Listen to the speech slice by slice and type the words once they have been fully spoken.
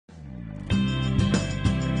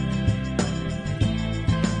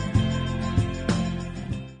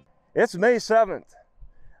It's May 7th.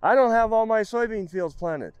 I don't have all my soybean fields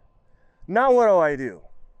planted. Now what do?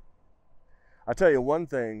 I'll tell you one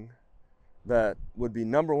thing that would be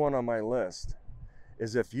number one on my list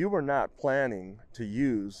is if you were not planning to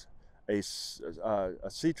use a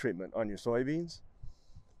seed treatment on your soybeans,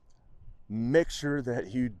 make sure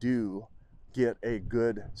that you do get a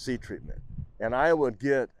good seed treatment. And I would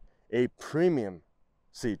get a premium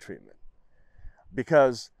seed treatment,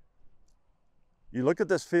 because you look at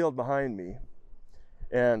this field behind me,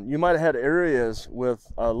 and you might have had areas with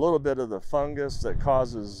a little bit of the fungus that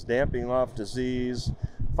causes damping off disease,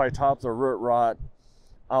 phytophthora root rot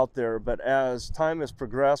out there. But as time has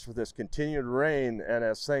progressed with this continued rain and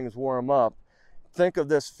as things warm up, think of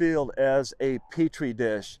this field as a petri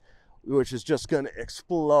dish, which is just going to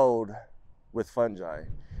explode with fungi.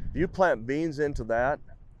 If you plant beans into that,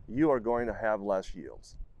 you are going to have less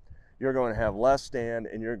yields. You're going to have less stand,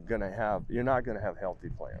 and you're not going to have healthy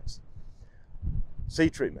plants.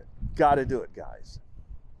 Seed treatment, got to do it, guys.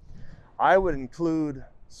 I would include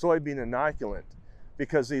soybean inoculant,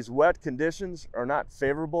 because these wet conditions are not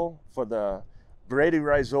favorable for the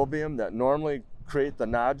bradyrhizobium that normally create the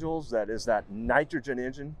nodules, that is that nitrogen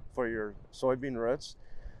engine for your soybean roots.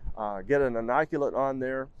 Get an inoculant on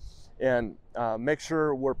there, and make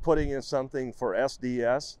sure we're putting in something for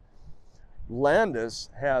SDS. Landis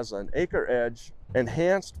has an AcreEdge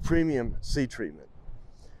enhanced premium seed treatment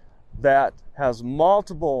that has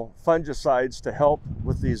multiple fungicides to help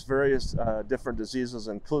with these various different diseases,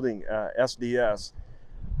 including SDS.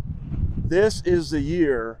 This is the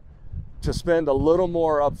year to spend a little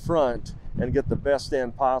more up front and get the best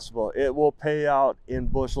stand possible. It will pay out in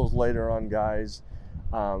bushels later on, guys.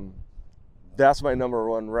 That's my number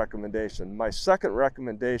one recommendation. My second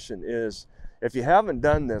recommendation is, if you haven't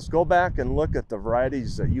done this, go back and look at the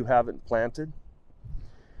varieties that you haven't planted,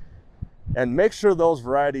 and make sure those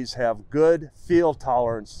varieties have good field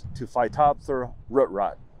tolerance to phytophthora root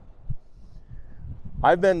rot.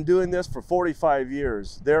 I've been doing this for 45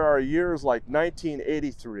 years. There are years like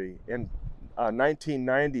 1983 and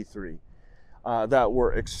 1993 that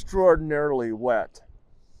were extraordinarily wet,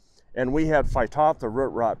 and we had phytophthora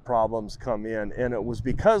root rot problems come in, and it was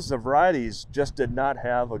because the varieties just did not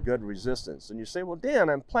have a good resistance. And you say, well, Dan,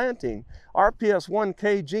 I'm planting RPS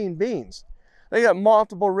 1K gene beans. They got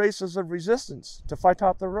multiple races of resistance to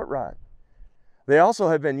phytophthora root rot. They also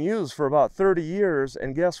have been used for about 30 years,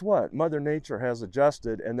 and guess what? Mother Nature has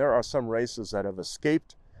adjusted, and there are some races that have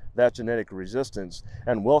escaped that genetic resistance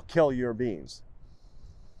and will kill your beans.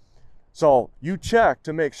 So you check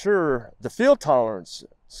to make sure the field tolerance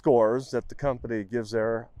scores that the company gives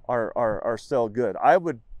there are still good. I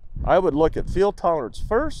would look at field tolerance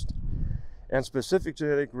first and specific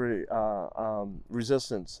genetic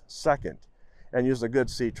resistance second, and use a good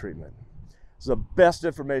seed treatment. It's the best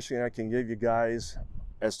information I can give you guys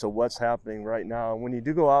as to what's happening right now. And when you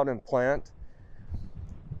do go out and plant,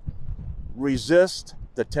 resist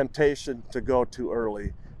the temptation to go too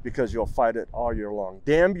early, because you'll fight it all year long.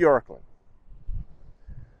 Dan Bjorklund,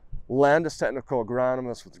 Landis Technical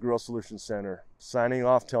Agronomist with the Growth Solutions Center, signing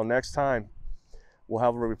off till next time. We'll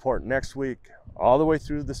have a report next week, all the way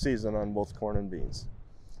through the season on both corn and beans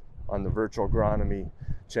on the Virtual Agronomy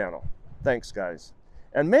channel. Thanks, guys.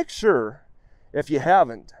 And make sure, if you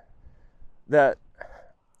haven't, that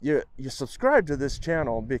you subscribe to this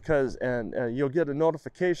channel, because and you'll get a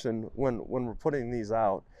notification when we're putting these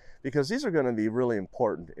out, because these are going to be really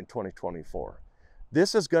important in 2024.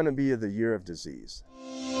 This is going to be the year of disease.